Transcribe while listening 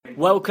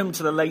Welcome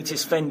to the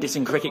latest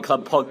Fenditton Cricket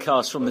Club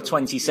podcast from the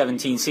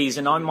 2017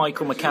 season. I'm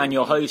Michael McCann,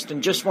 your host,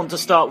 and just want to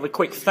start with a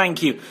quick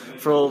thank you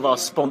for all of our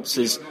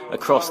sponsors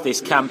across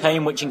this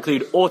campaign, which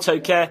include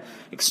AutoCare,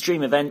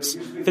 Extreme Events,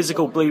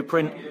 Physical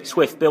Blueprint,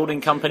 Swift Building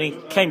Company,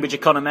 Cambridge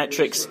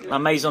Econometrics, La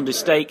Maison du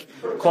Steak,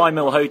 Quai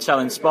Mill Hotel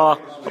and Spa,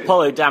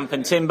 Apollo Damp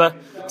and Timber,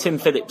 Tim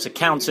Phillips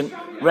Accountant,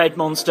 Red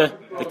Monster,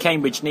 the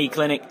Cambridge Knee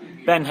Clinic,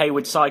 Ben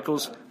Hayward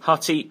Cycles,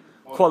 Hutty,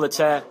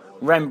 Qualitaire,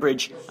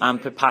 Rembridge and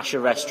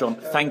Pipasha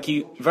Restaurant. Thank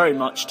you very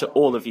much to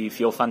all of you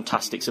for your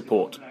fantastic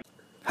support.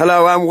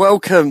 Hello and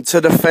welcome to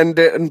the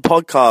Fenditton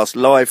podcast,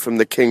 live from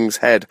the King's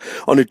Head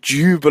on a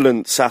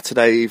jubilant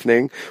Saturday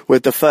evening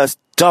with the first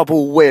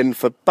double win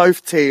for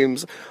both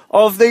teams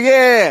of the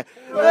year.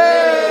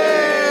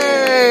 Hooray!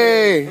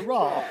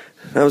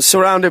 I'm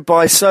surrounded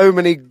by so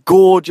many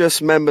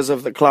gorgeous members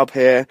of the club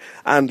here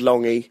and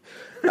Longy.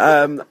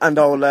 And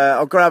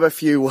I'll grab a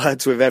few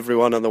words with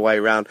everyone on the way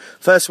round.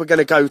 First, we're going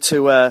to go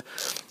to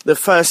the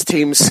first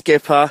team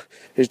skipper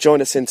who's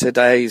joined us in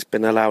today. He's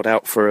been allowed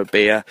out for a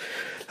beer,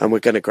 and we're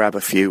going to grab a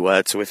few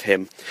words with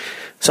him.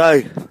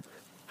 So,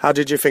 how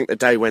did you think the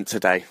day went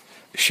today?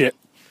 Shit.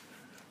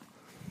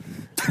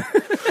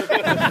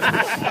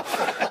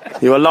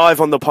 You are live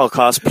on the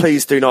podcast.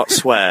 Please do not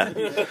swear.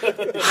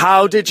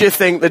 How did you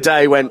think the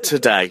day went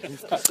today?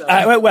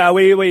 Well,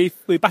 we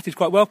batted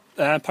quite well.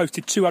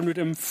 Posted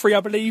 203,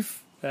 I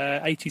believe.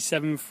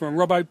 87 from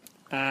Robbo.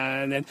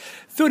 And then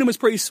fielding was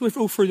pretty swift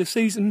all through the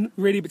season,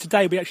 really. But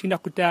today we actually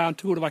knuckled down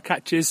to all of our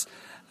catches,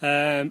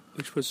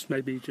 which was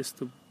maybe just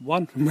the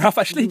one from Ralph,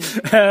 actually.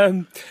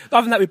 Other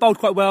than that, we bowled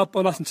quite well,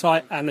 bowled nice and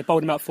tight, and they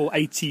bowled him out for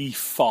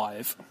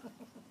 85.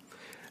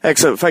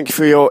 Excellent. Thank you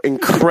for your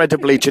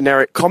incredibly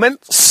generic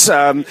comments.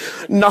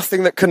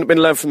 Nothing that couldn't have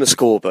been learned from the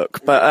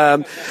scorebook.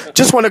 But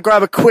just want to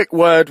grab a quick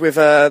word with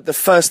the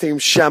first team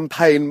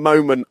champagne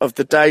moment of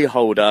the day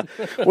holder.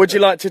 Would you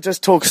like to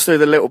just talk us through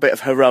the little bit of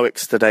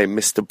heroics today,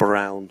 Mr.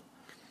 Brown?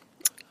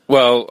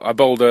 Well, I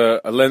bowled a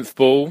length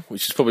ball,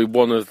 which is probably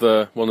one of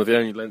the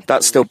only length.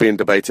 That's still being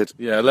debated.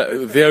 Yeah,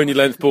 the only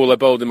length ball I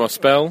bowled in my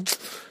spell.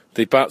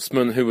 The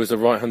batsman, who was a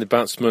right-handed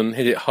batsman,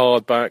 hit it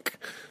hard back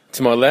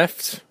to my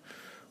left.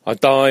 I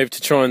dived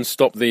to try and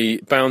stop the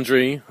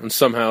boundary, and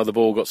somehow the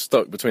ball got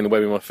stuck between the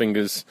web of my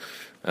fingers,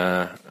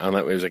 and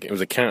it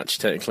was a catch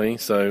technically.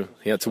 So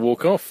he had to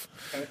walk off.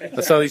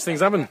 That's how these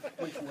things happen.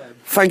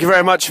 Thank you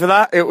very much for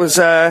that. It was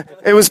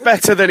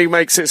better than he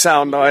makes it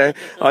sound. I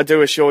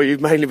do assure you,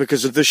 mainly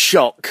because of the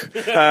shock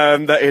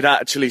that it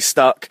actually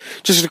stuck.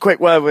 Just a quick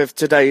word with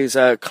today's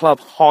club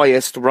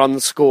highest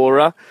run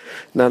scorer,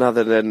 none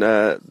other than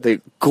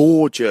the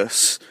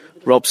gorgeous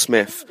Rob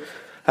Smith.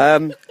 How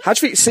do you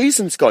think your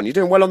season's gone? You're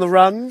doing well on the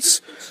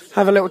runs.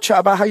 Have a little chat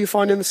about how you're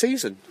finding the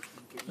season.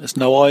 There's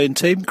no I in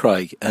team,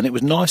 Craig, and it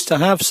was nice to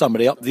have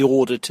somebody up the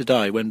order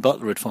today when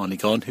Butler had finally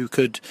gone who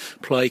could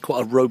play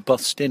quite a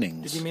robust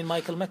innings. Did you mean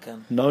Michael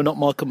McCann? No, not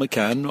Michael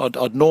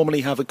McCann. I'd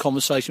normally have a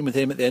conversation with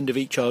him at the end of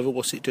each over.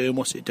 What's it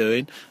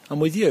doing?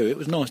 And with you, it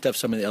was nice to have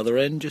somebody at the other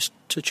end just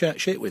to chat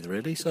shit with,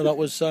 really. So that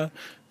was the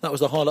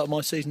highlight of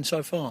my season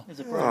so far.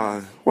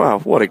 Oh, wow,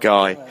 what a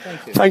guy.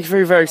 Thank you for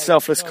your very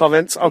selfless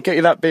comments. I'll get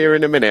you that beer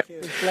in a minute.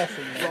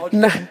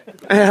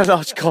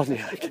 Large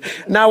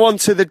cognac. Now on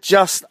to the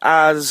just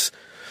as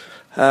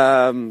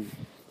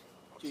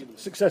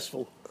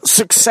successful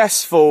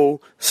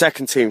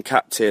second team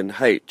captain,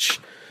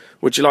 H.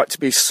 Would you like to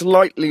be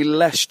slightly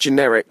less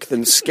generic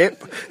than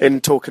Skip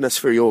in talking us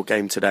through your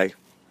game today?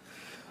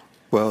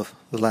 Well,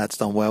 the lad's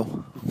done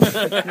well.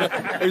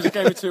 It was a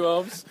game of two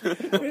halves.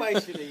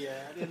 Basically, yeah,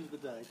 at the end of the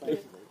day,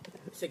 basically.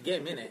 It's a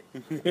game,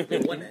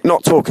 innit?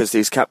 Not talkers,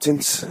 these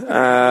captains.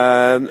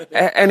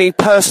 Any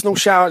personal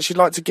shout-outs you'd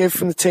like to give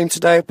from the team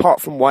today,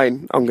 apart from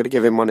Wayne? I'm going to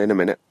give him one in a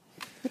minute.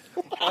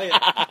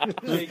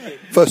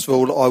 First of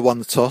all, I won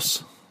the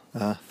toss,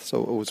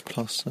 so always a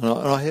plus. And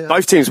I hear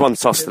Both teams won the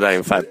toss today,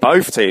 in fact.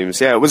 Both teams,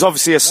 yeah. It was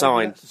obviously a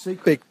sign.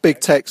 big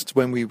text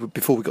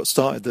before we got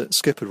started that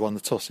Skip had won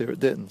the toss here at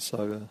Ditton.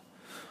 So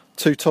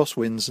 2 toss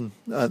wins, and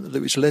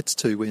which led to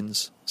 2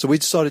 wins. So we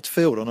decided to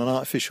field on an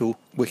artificial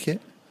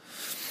wicket.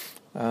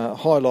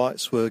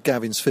 Highlights were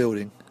Gavin's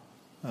fielding.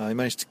 He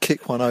managed to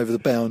kick one over the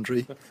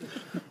boundary.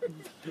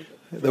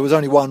 There was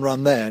only 1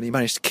 run there, and he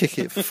managed to kick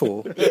it for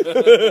 4.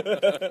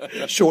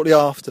 Shortly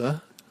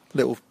after,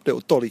 little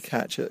dolly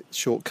catch at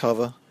short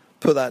cover,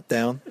 put that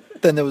down.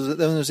 Then there was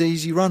an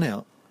easy run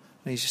out,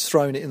 and he's just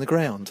thrown it in the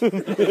ground.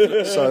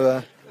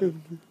 So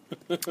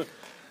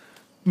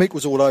Mick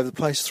was all over the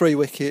place. 3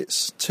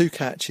 wickets, 2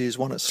 catches,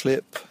 1 at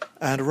slip,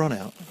 and a run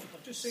out.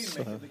 I've just seen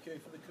Mick in the queue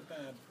for the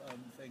kebab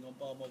thing on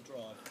Barmont Drive.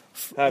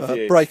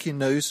 Breaking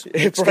news.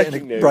 Mick's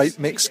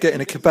getting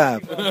a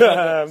kebab.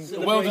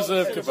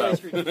 Well-deserved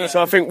kebab.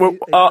 So I think we'll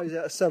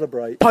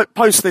celebrate.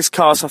 Post this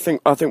cast. I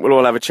think we'll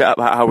all have a chat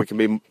about how we can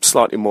be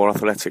slightly more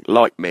athletic,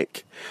 like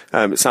Mick.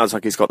 It sounds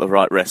like he's got the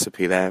right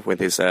recipe there with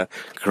his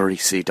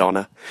greasy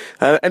doner.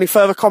 Any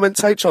further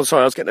comments, H? I'm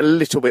sorry, I was getting a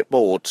little bit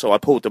bored, so I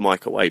pulled the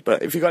mic away.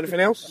 But have you got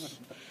anything else?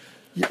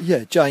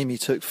 Yeah, Jamie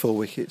took 4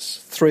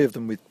 wickets, 3 of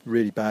them with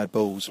really bad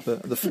balls,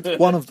 but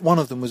one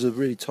of them was a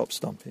really top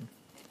stumping.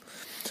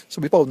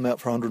 So we bowled them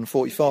out for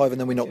 145, and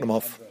then we knocked them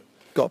off.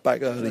 Got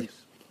back early.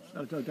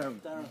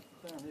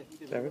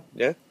 Darren?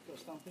 Yeah?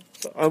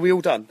 Are we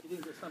all done?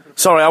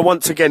 Sorry, I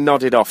once again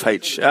nodded off,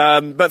 H.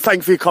 But thank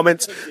you for your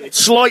comments.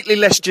 Slightly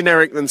less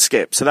generic than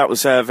Skip, so that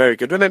was very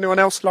good. Would anyone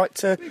else like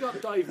to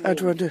add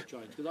to it?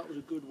 That was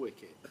a good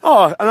wicket.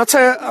 Oh, and I'll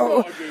tell you...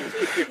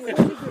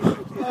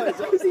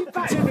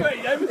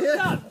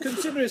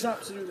 Consider it's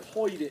absolutely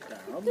hoid it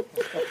down.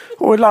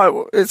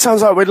 It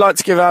sounds like we'd like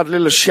to give out a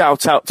little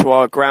shout out to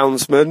our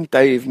groundsman,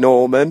 Dave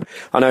Norman.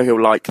 I know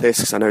he'll like this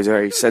because I know he's a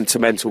very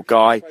sentimental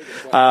guy.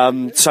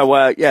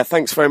 Yeah,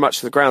 thanks very much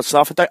to the ground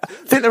staff. I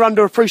think they're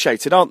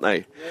underappreciated, aren't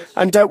they?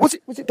 And was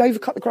it Dave who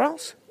cut the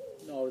grass?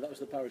 No, that was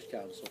the parish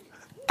council.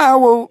 Oh,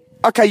 well,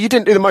 okay, you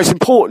didn't do the most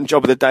important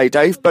job of the day,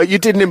 Dave, but you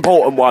did an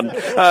important one.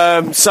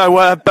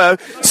 So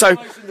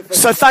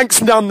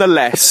thanks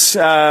nonetheless.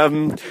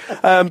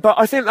 But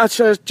I think that's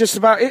just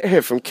about it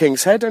here from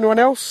King's Head. Anyone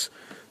else?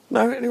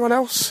 No? Anyone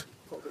else?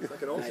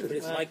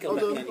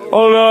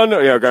 Hold on.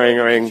 Yeah,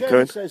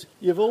 going. Says,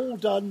 you've all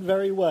done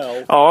very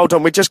well. Oh, hold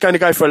on. We're just going to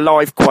go for a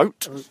live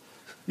quote.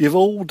 You've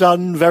all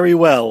done very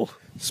well.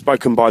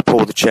 Spoken by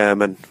Paul, the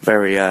chairman.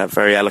 Very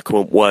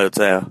eloquent words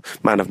there.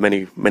 Man of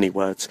many, many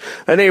words.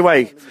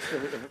 Anyway,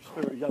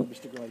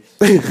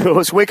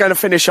 so we're going to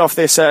finish off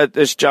this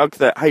jug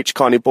that H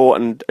kindly bought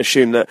and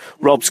assume that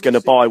Rob's going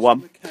to buy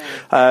one.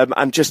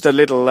 And just a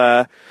little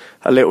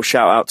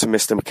shout out to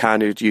Mr.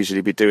 McCann, who'd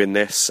usually be doing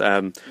this.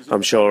 I'm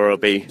sure he'll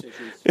be.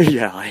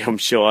 Yeah, I'm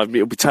sure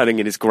he'll be turning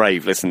in his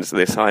grave listening to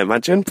this, I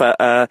imagine.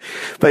 But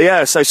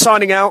yeah, so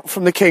signing out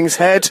from the King's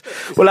Head.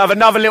 We'll have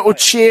another little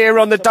cheer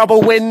on the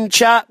double win,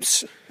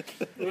 chaps.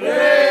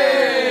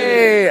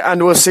 Yay!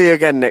 And we'll see you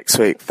again next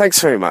week. Thanks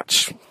very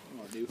much.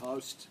 New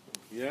host.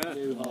 Yeah.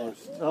 New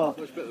host. Oh,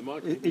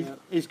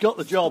 he's got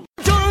the job.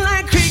 Don't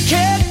like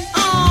cricket.